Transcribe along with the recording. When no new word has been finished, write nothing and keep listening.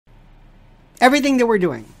Everything that we're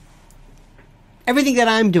doing, everything that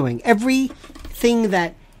I'm doing, everything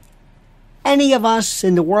that any of us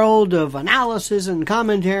in the world of analysis and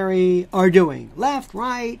commentary are doing, left,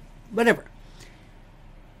 right, whatever,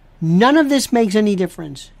 none of this makes any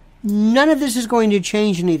difference. None of this is going to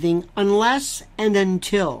change anything unless and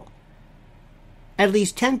until at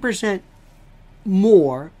least 10%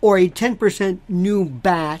 more or a 10% new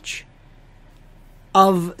batch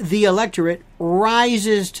of the electorate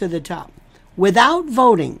rises to the top. Without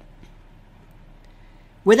voting,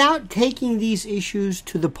 without taking these issues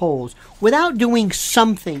to the polls, without doing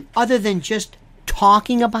something other than just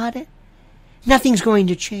talking about it, nothing's going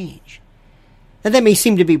to change. Now, that may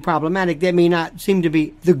seem to be problematic. That may not seem to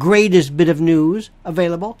be the greatest bit of news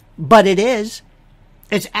available, but it is.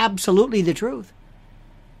 It's absolutely the truth.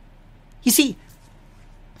 You see,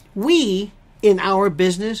 we, in our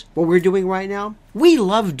business, what we're doing right now, we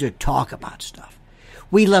love to talk about stuff.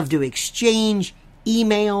 We love to exchange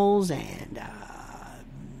emails and,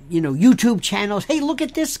 YouTube channels. Hey, look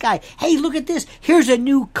at this guy. Hey, look at this. Here's a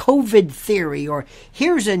new COVID theory, or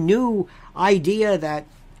here's a new idea that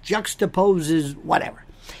juxtaposes whatever.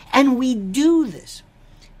 And we do this.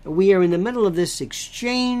 We are in the middle of this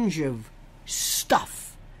exchange of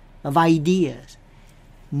stuff, of ideas.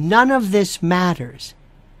 None of this matters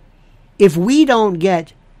if we don't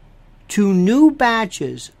get to new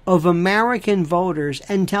batches of American voters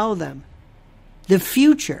and tell them the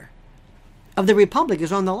future of the Republic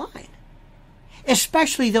is on the line.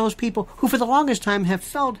 Especially those people who for the longest time have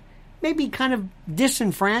felt maybe kind of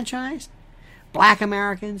disenfranchised. Black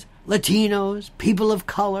Americans, Latinos, people of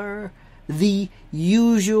color, the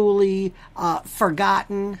usually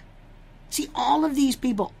forgotten. See, all of these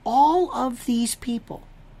people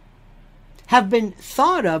have been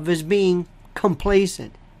thought of as being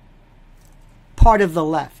complacent, part of the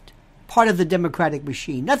left, part of the Democratic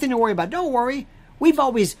machine. Nothing to worry about. Don't worry. We've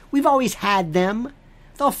always had them.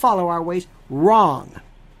 They'll follow our ways. Wrong.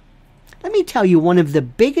 Let me tell you, one of the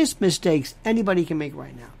biggest mistakes anybody can make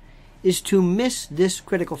right now is to miss this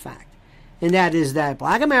critical fact. And that is that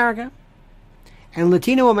Black America and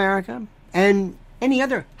Latino America and any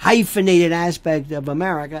other hyphenated aspect of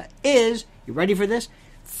America is, you ready for this,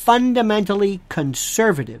 fundamentally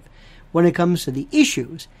conservative when it comes to the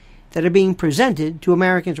issues that are being presented to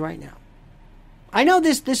Americans right now. I know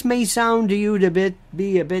this may sound to you to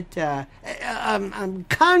be a bit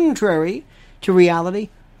contrary to reality,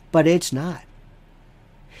 but it's not.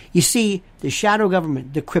 You see, the shadow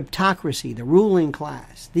government, the cryptocracy, the ruling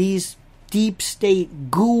class, these deep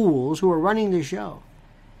state ghouls who are running the show,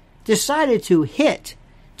 decided to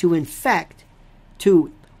infect,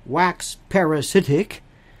 to wax parasitic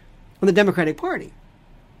on the Democratic Party.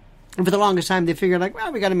 And for the longest time, they figured,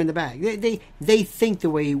 we got them in the bag. They think the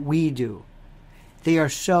way we do. They are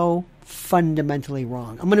so fundamentally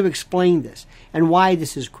wrong. I'm going to explain this and why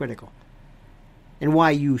this is critical and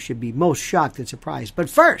why you should be most shocked and surprised. But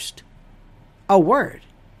first, a word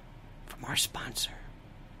from our sponsor.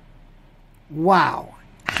 Wow.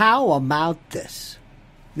 How about this?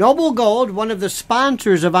 Noble Gold, one of the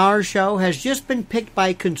sponsors of our show, has just been picked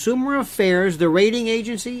by Consumer Affairs, the rating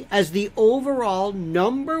agency, as the overall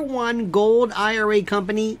 #1 gold IRA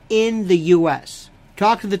company in the U.S.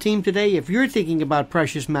 Talk to the team today if you're thinking about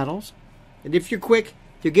precious metals. And if you're quick,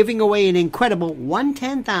 they're giving away an incredible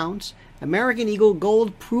 1/10-ounce American Eagle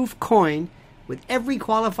gold proof coin with every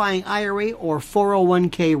qualifying IRA or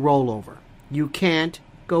 401k rollover. You can't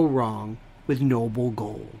go wrong with Noble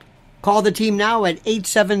Gold. Call the team now at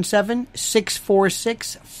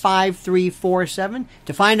 877-646-5347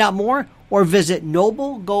 to find out more, or visit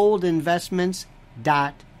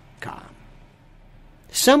noblegoldinvestments.com.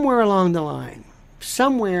 Somewhere along the line,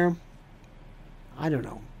 somewhere, I don't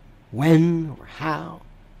know when or how,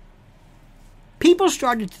 people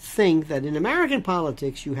started to think that in American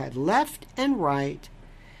politics you had left and right,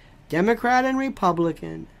 Democrat and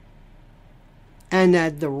Republican, and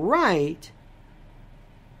that the right,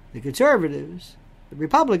 the conservatives, the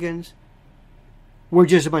Republicans, were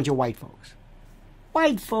just a bunch of white folks.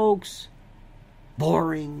 White folks,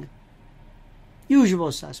 boring,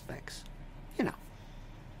 usual suspects,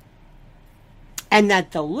 And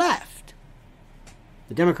that the left,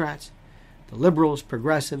 the Democrats, the liberals,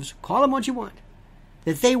 progressives, call them what you want,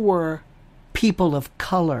 that they were people of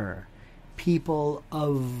color, people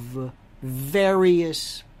of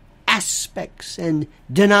various aspects and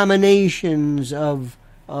denominations of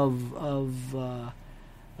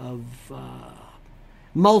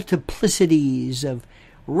multiplicities of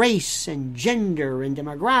race and gender and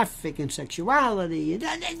demographic and sexuality.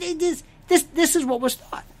 This is what was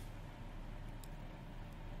thought.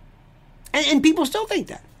 And people still think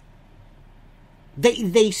that.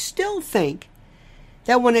 They still think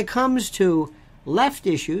that when it comes to left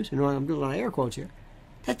issues, and I'm doing a lot of air quotes here,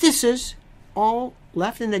 that this is all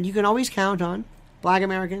left and that you can always count on Black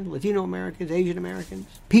Americans, Latino Americans, Asian Americans,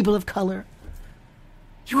 people of color.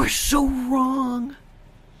 You are so wrong.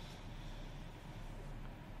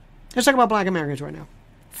 Let's talk about Black Americans right now.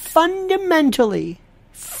 Fundamentally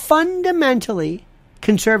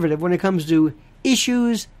conservative when it comes to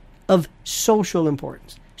issues of social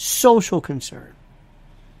importance, social concern.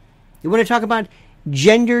 You want to talk about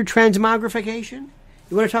gender transmogrification?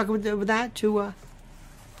 You want to talk about that to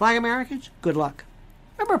Black Americans? Good luck.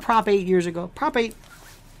 Remember Prop 8 years ago? Prop 8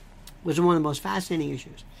 was one of the most fascinating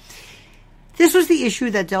issues. This was the issue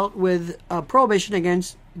that dealt with prohibition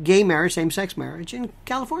against gay marriage, same-sex marriage in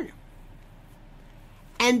California.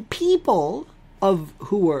 And people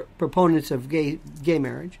who were proponents of gay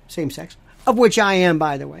marriage, same-sex, of which I am,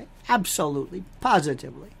 by the way, absolutely,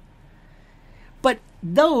 positively. But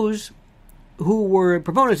those who were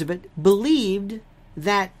proponents of it believed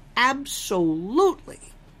that absolutely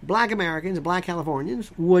Black Americans and Black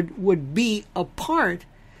Californians would be a part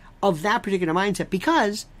of that particular mindset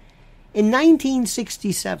because in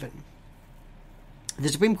 1967, the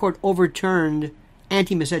Supreme Court overturned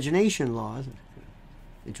anti-miscegenation laws,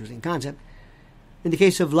 interesting concept, in the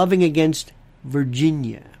case of Loving against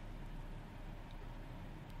Virginia.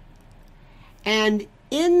 And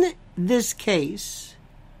in this case,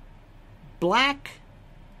 black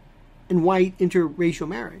and white interracial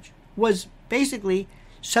marriage was basically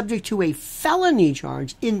subject to a felony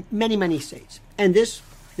charge in many, many states. And this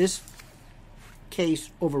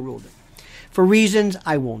case overruled it. For reasons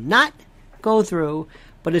I will not go through,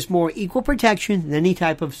 but it's more equal protection than any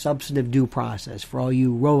type of substantive due process for all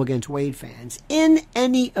you Roe against Wade fans. In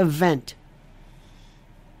any event,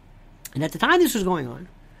 and at the time this was going on,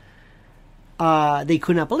 they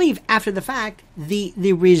could not believe, after the fact,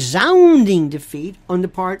 the resounding defeat on the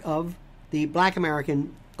part of the Black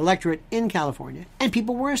American electorate in California, and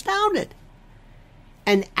people were astounded.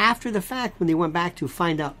 And after the fact, when they went back to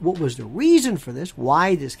find out what was the reason for this,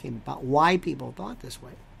 why this came about, why people thought this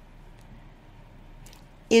way,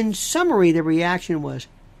 in summary, the reaction was,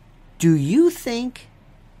 do you think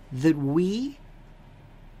that we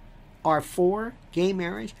are for gay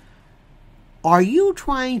marriage? Are you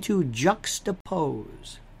trying to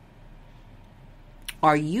juxtapose?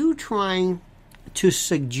 Are you trying to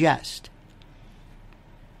suggest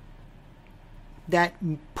that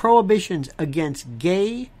prohibitions against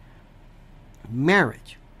gay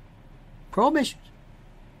marriage, prohibitions,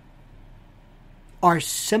 are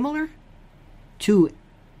similar to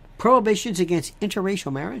prohibitions against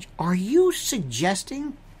interracial marriage? Are you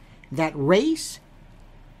suggesting that race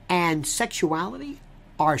and sexuality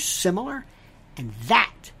are similar? And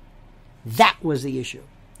that was the issue.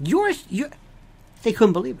 They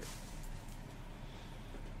couldn't believe it.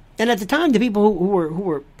 And at the time, the people who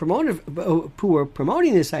were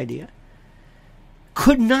promoting this idea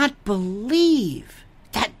could not believe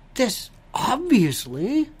that this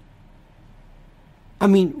obviously, I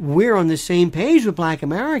mean, we're on the same page with Black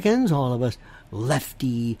Americans, all of us,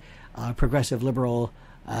 lefty, progressive, liberal,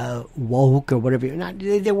 woke, or whatever.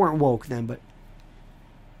 They weren't woke then, but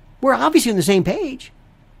we're obviously on the same page.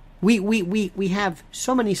 We have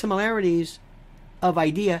so many similarities of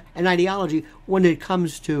idea and ideology when it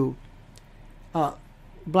comes to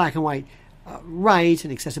black and white rights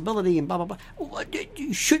and accessibility and blah, blah, blah.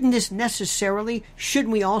 Shouldn't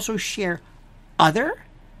we also share other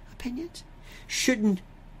opinions? Shouldn't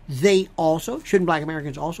Black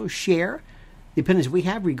Americans also share the opinions we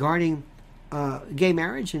have regarding gay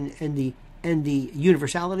marriage and the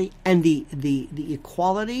universality and the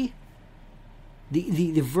equality,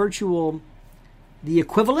 the virtual, the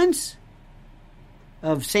equivalence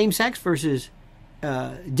of same-sex versus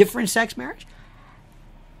different-sex marriage?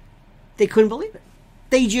 They couldn't believe it.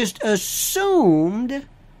 They just assumed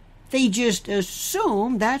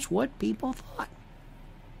that's what people thought.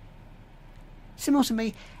 It's the most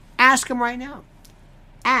amazing. Ask them right now.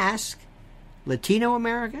 Ask Latino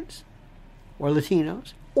Americans or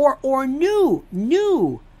Latinos or new,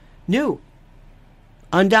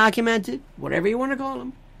 undocumented, whatever you want to call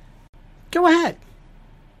them. Go ahead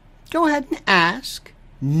and ask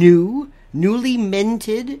newly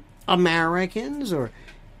minted Americans or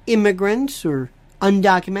immigrants or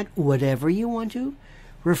undocumented, whatever you want to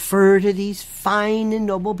refer to these fine and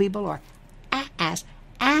noble people, or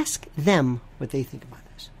ask them what they think about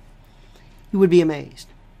this. You would be amazed.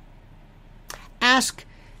 Ask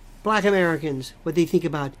Black Americans what they think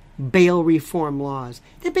about bail reform laws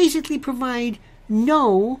that basically provide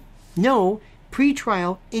no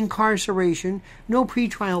pretrial incarceration, no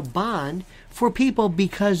pretrial bond for people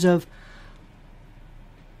because of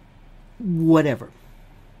whatever.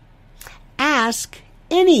 Ask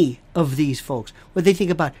any of these folks what they think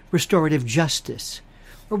about restorative justice.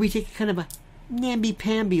 Or we take kind of a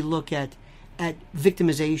namby-pamby look at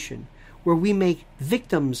victimization, where we make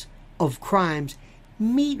victims of crimes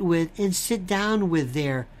meet with and sit down with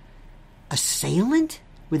their assailant,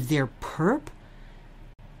 with their perp,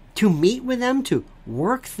 to meet with them, to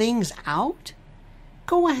work things out.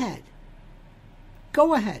 Go ahead.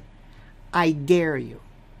 Go ahead. I dare you.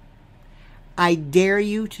 I dare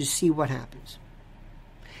you to see what happens.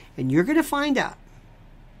 And you're going to find out,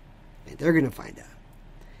 and they're going to find out,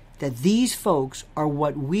 that these folks are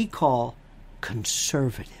what we call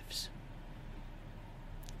conservatives.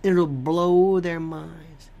 It'll blow their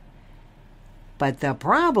minds. But the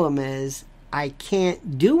problem is, I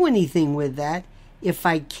can't do anything with that if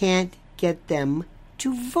I can't get them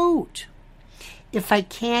to vote. If I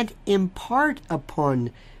can't impart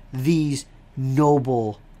upon these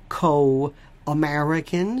noble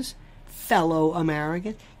co-Americans, fellow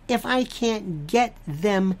Americans, if I can't get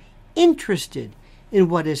them interested in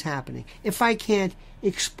what is happening, if I can't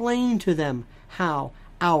explain to them how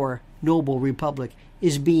our noble republic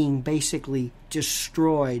is being basically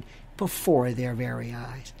destroyed before their very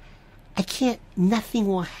eyes, nothing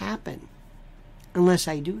will happen unless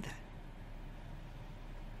I do that.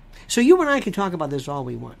 So you and I can talk about this all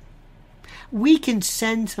we want. We can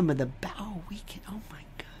send some of the, oh my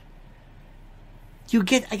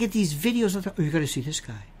God. I get these videos, you got to see this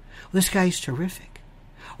guy. Well, this guy's terrific.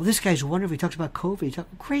 Well, this guy's wonderful. He talks about COVID.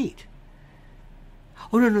 Great.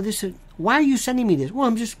 Oh, no, why are you sending me this? Well,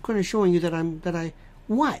 I'm just going to showing you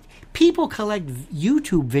what? People collect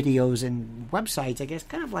YouTube videos and websites, I guess,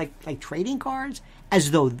 kind of like trading cards,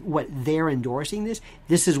 as though what they're endorsing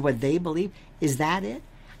this is what they believe. Is that it?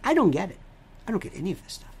 I don't get it. I don't get any of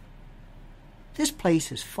this stuff. This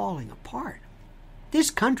place is falling apart. This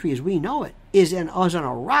country, as we know it, is on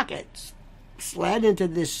a rocket sled into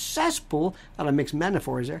this cesspool. A lot of mixed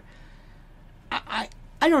metaphors there. I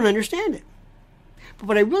don't understand it. But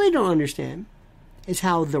what I really don't understand is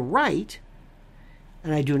how the right,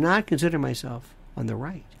 and I do not consider myself on the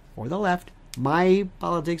right or the left. My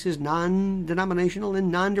politics is non-denominational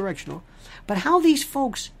and non-directional. But how these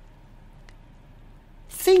folks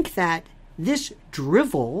think that this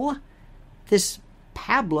drivel, this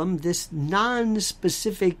pablum, this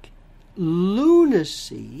non-specific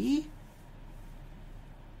lunacy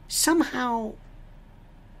somehow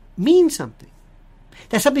means something.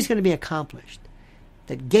 That something's going to be accomplished.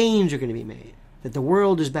 That gains are going to be made. That the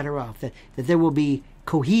world is better off. That there will be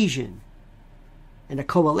cohesion and a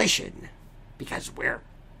coalition because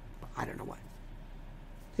I don't know what.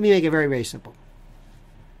 Let me make it very, very simple.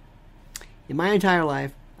 In my entire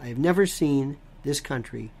life, I have never seen this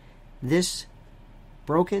country this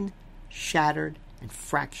broken, shattered, and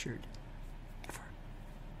fractured. Ever.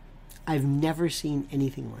 I've never seen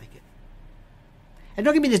anything like it. And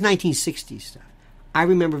don't give me this 1960s stuff. I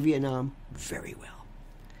remember Vietnam very well.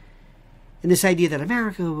 And this idea that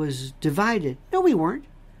America was divided. No, we weren't.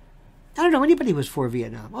 I don't know anybody who was for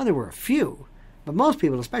Vietnam. Oh, there were a few. But most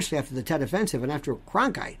people, especially after the Tet Offensive and after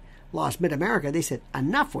Cronkite lost Mid-America, they said,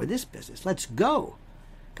 enough for this business. Let's go.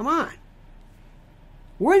 Come on.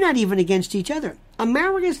 We're not even against each other.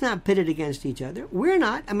 America's not pitted against each other. We're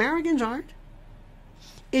not. Americans aren't.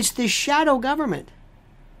 It's the shadow government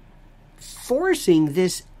forcing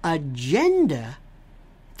this agenda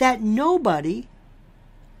that nobody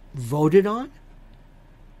voted on,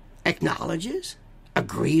 acknowledges,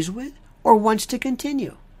 agrees with, or wants to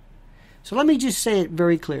continue. So let me just say it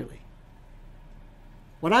very clearly.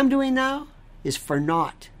 What I'm doing now is for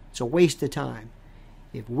naught. It's a waste of time.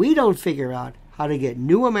 If we don't figure out how to get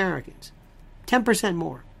new Americans, 10%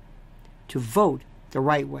 more, to vote the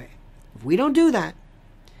right way. If we don't do that,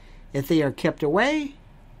 if they are kept away,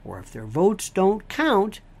 or if their votes don't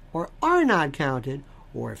count, or are not counted,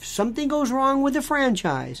 or if something goes wrong with the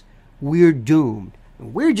franchise, we're doomed.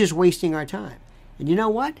 And we're just wasting our time. And you know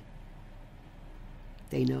what?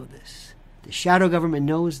 They know this. The shadow government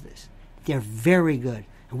knows this. They're very good.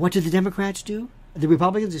 And what do the Democrats do? The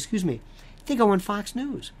Republicans, they go on Fox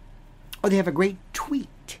News. Or they have a great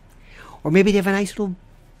tweet. Or maybe they have a nice little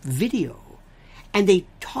video. And they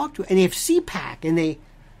talk to, and they have CPAC, and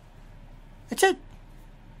that's it.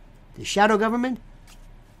 The shadow government,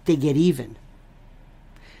 they get even.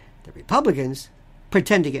 The Republicans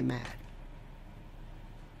pretend to get mad.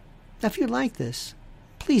 Now, if you like this,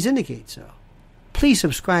 please indicate so. Please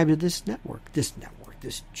subscribe to this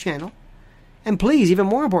channel. And please, even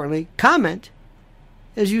more importantly, comment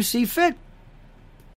as you see fit.